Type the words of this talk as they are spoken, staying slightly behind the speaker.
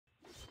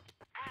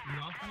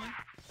lost one?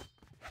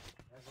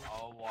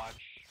 I'll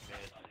watch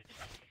mid.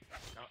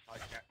 No,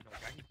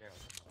 Jackie there.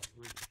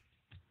 Who is it?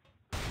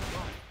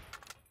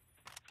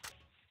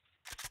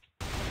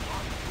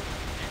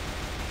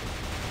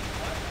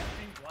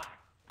 Black.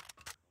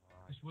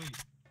 Just wait.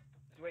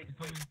 Wait.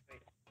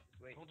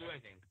 Don't do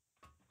anything.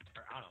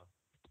 Or I don't know.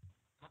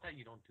 Not that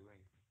you don't do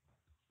anything.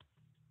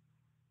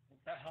 What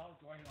the hell is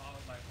going on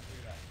with my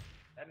computer?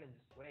 Edmund,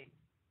 just wait.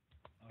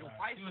 Yo,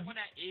 why is someone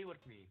at A with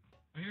me?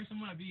 I hear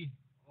someone at B.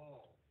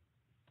 Oh.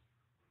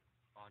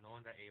 Oh, no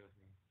one's at A with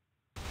me.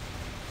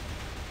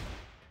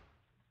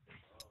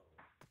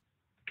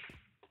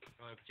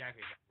 No, if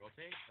Jackie,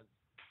 rotate.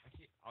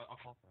 Actually, I'll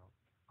call for help.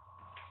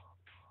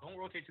 Don't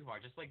rotate too far.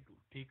 Just like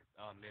peek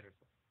mid or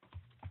so.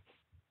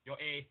 Yo,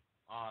 A.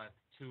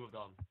 Two of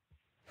them.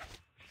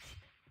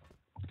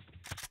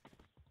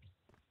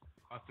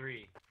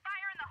 3.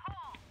 Fire in the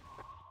hole!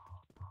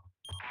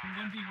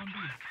 1B.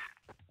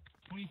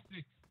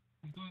 26.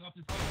 He's going up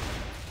this way.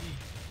 B.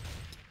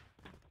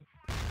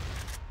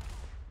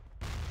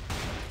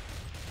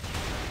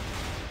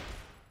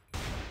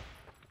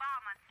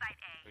 Bomb on site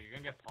A. So you're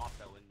gonna get popped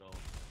that window.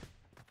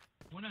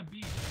 One at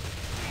B.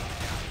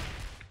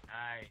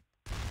 Aye.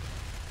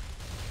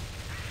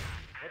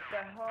 What the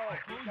hell? I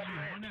told you,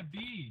 one at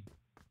B.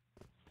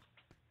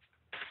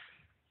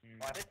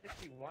 Oh, I did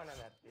 61 on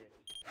that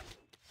bitch.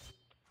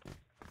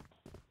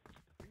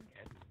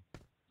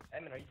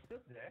 Edmund, are you still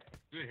there?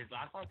 Dude, his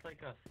last one's like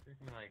a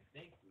freaking like.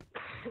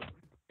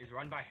 It's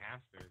run by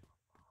hamsters.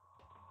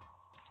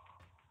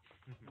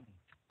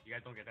 You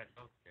guys don't get that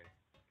joke? Okay.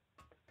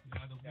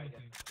 Yeah, I don't Yeah, I do guess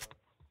anything. so.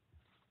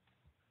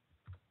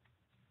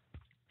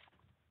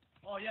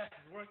 Oh yes,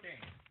 it's working.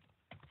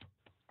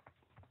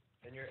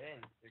 Then you're in.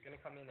 You're gonna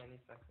come in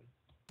any second.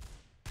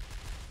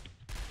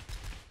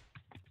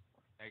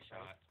 Nice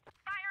shot.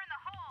 Fire in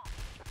the hole!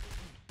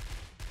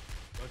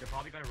 So they're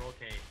probably gonna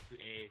rotate to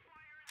A.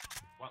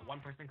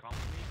 One person comes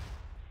with me.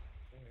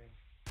 With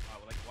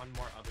like one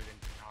more other than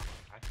I don't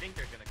know. I think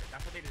they're gonna. That's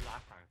what they did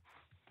last time.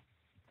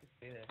 Just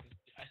stay there.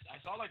 I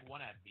saw like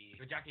one at B.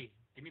 Yo, Jackie,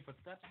 give me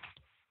footsteps.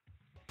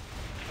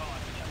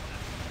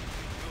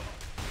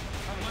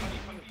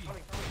 Coming.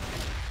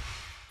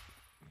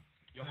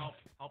 Yo, help!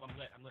 I'm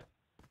lit. I'm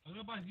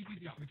gonna buy ZP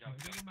Good job, good I job.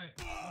 gotta get my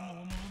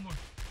one more.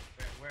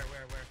 Where?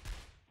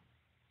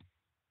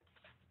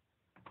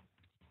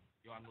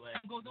 Yo, I'm lit.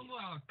 Don't go,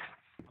 Alex.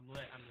 I'm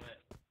lit. I'm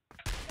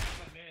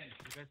in.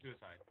 You guys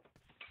suicide.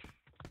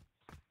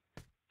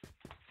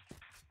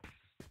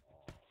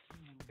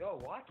 Yo,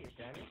 walk it,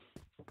 damn it.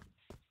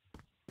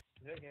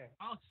 Right here.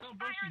 Alex, stop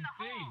Fire in rushing. the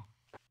Stay. hole!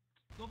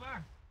 Go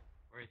back.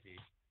 Where is he?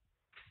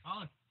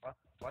 Alex.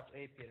 Watch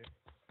A, Peter.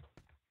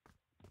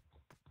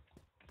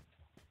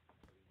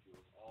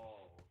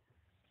 Oh.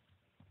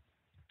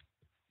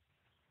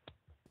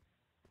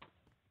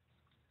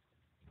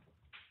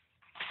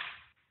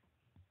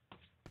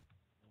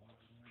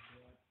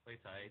 Play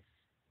tight.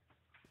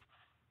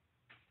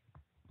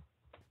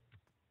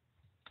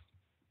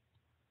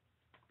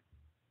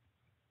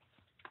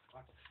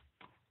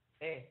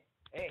 A.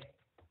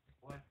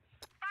 What?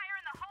 Fire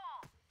in the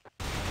hole!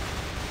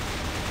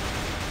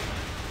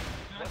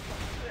 What's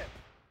this?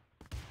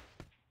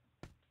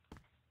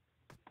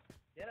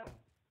 Get him.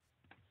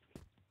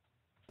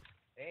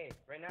 A,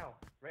 right now.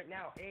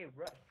 A,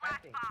 rush. Flash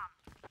Passing. bomb!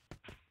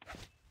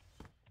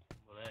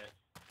 Lit.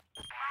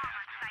 Bomb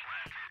on site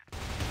A.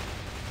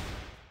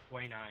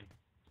 29.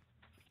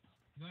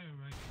 No,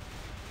 you're right.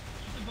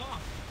 Shoot the ball.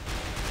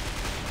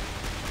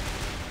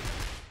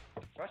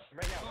 Rush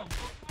right now. Go.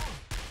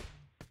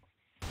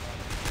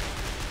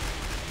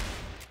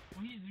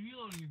 When he's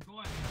reloading, you go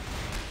at him.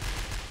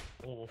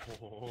 Oh.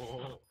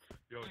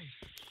 Yo. Nice.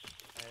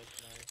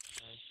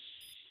 Nice.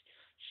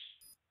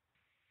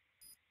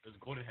 There's a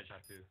golden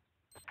headshot too.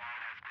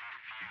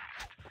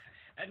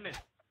 Edmund.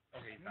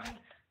 Okay, he's back.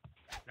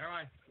 Never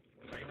mind.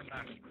 Bring him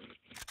back.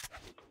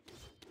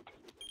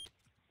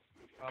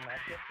 My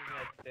access is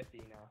like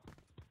 50 now.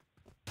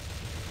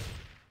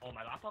 Oh,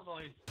 my laptop's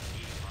only 85.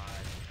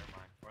 Never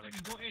mind. Or like,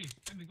 Go A.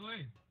 Go A.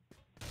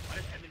 why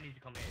does Edmund need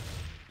to come in?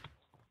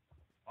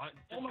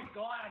 Oh my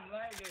god, I'm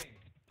lagging.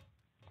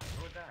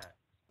 What was that?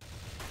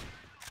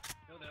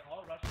 Yo, they're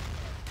all rushing.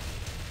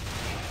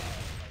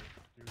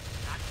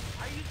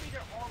 How do you think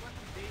they're all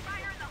rushing B?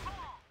 Fire in the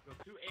hole! Go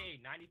 2A,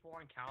 94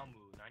 on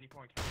Kalmu,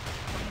 94 on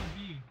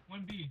Kalmu.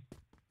 1B.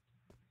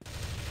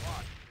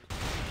 Watch.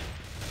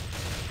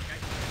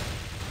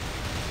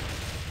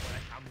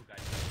 That Kalmu guy.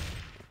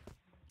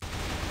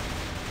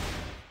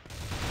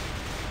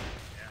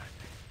 Yeah, I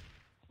think.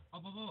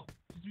 Up.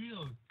 Just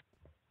reload.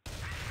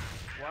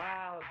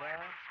 Wow, bro.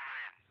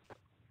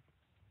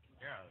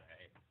 You're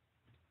alright.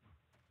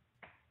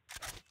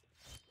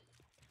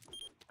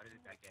 How did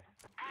that get?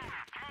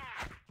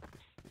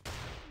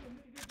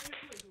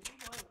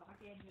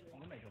 我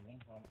都未做功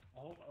課，我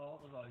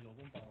嗰個做功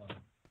課啊。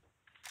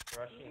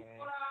 Rushing A.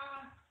 Oh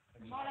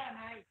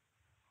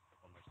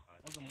my god.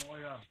 我仲愛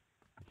啊！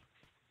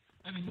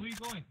 Where are you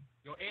going?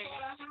 Yo, A.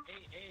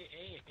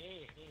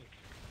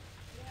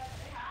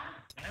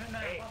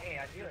 Hey,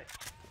 I do it.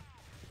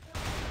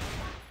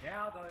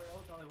 要等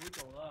我等你会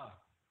走了。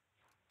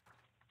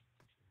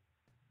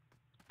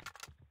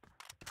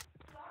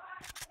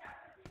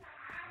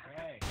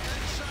Okay.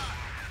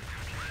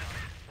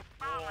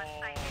 Bomb on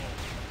site A.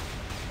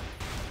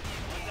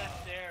 One's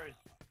upstairs.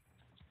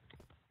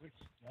 Which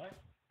what?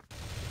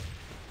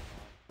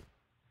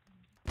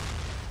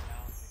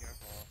 Down, be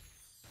careful.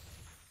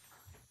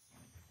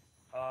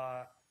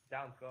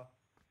 Down, go.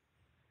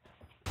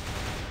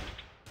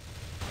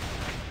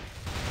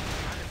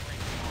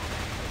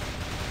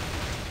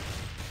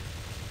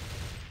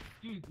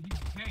 Dude, he's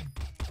tanked.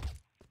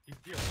 You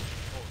feel it.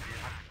 Oh, you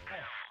have to go.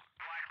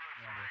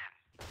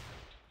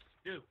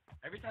 Dude,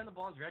 every time the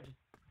ball's red, just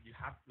you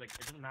have like it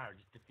doesn't matter,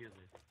 just defuse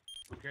it.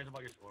 Who cares about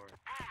your score?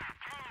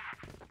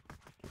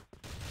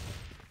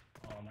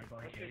 Oh my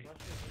god. Don't shoot, don't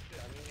shoot, don't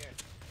shoot. I'm in here.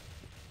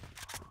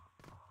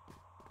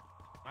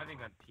 I'm not even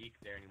gonna peek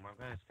there anymore.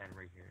 I'm gonna stand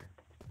right here.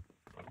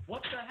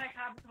 What the heck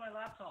happened to my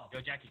laptop?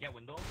 Yo, Jackie, get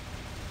window.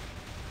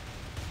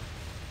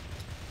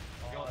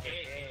 Oh, Yo,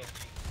 there's A.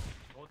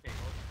 Rotate.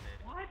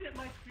 Why did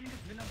my screen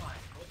just minimize?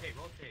 Rotate.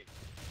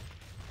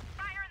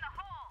 Fire in the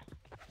hole.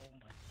 Oh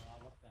my god,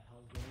 what the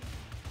hell is going on?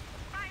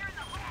 Fire in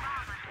the hole.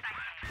 Bomb on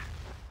site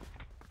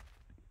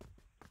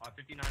A.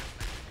 59.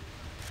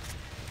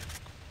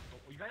 Oh,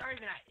 you guys aren't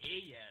even at A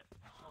yet.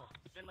 Oh,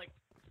 it's been like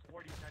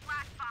 40 seconds.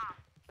 Flash bomb.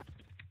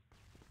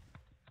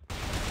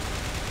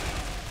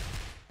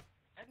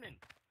 Edmund.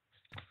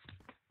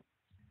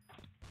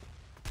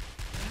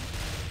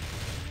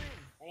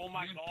 Oh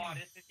my Good god,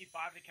 kill. it's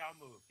 55 to count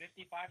move.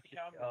 55 to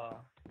count move.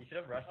 You should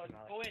have rushed Oh, him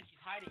out. go in,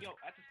 she's hiding. Yo,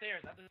 at the stairs.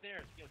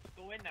 Yo, just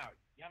go in now.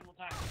 You have no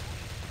time.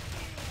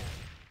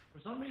 For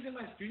some reason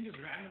my screen just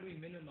randomly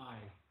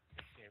minimized.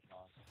 Okay,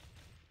 boss.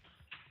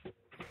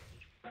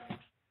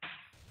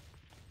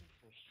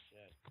 Oh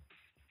shit.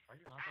 Why are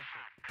you not that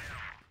shit?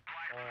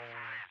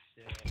 Oh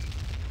shit.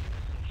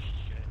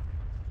 Shit.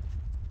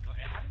 No,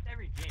 it happens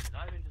every game. It's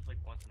not even just like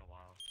once in a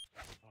while.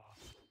 Oh.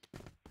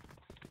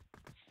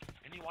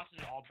 And he wants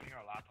us to all bring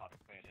our laptop and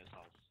play at his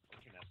house.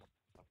 Internet,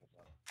 stuff like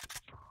that.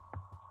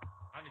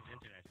 Not his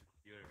internet, his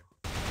computer.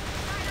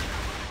 Fire in the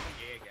hole.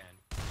 A again.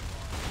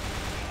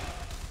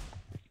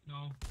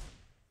 No.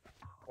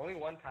 Only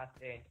one past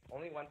A.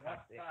 Only one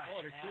past A.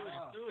 Oh,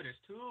 there's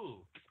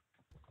two.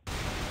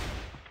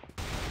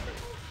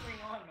 What's going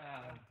on,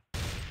 man?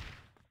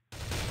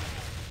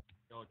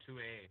 Yo,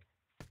 2A.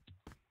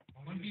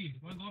 1B.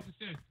 One go up the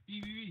stairs.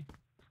 B.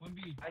 1B.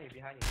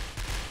 Behind you.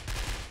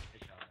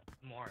 Good shot.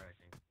 More, I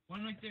think.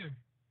 One right there.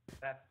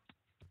 Left.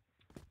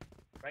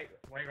 Right.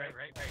 Right. Oh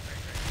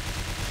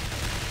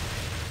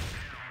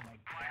my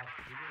god,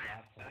 give your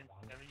laptop on.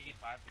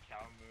 75 to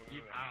count move.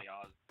 Keep And out. they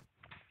all...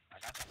 I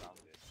got that round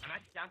with it. I'm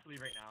actually down to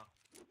leave right now.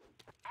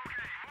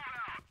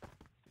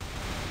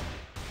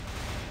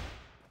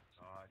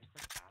 God, he's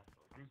such an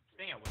asshole. I'm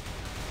staying at window.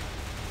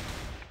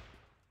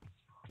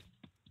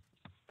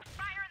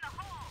 Fire in the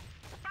hole.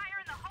 Fire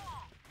in the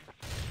hole.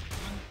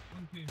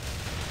 One clear.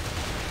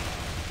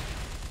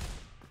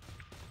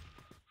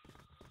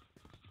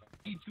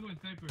 B2 and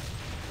sniper.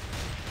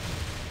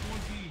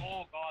 4B.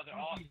 Oh god, they're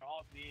all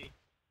B.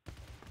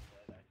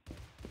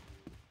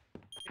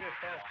 Peter,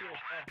 fell.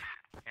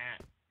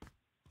 Can't.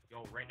 Yo,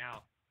 right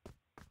now.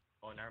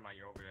 Oh, never mind.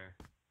 You're over there.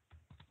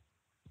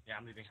 Yeah,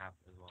 I'm leaving half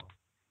as well.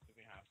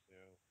 We have to.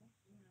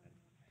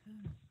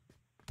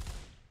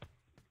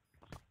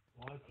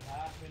 What's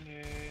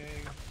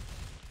happening?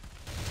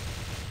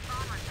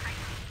 Bomb on site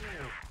A.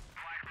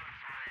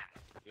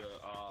 Yo,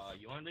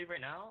 you wanna leave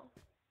right now?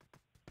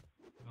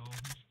 No,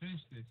 let's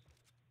finish this.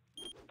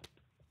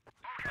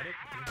 I did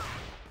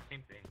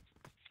same thing.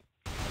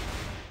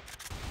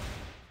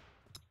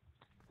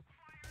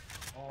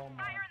 Oh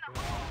my Fire in the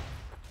god. hole.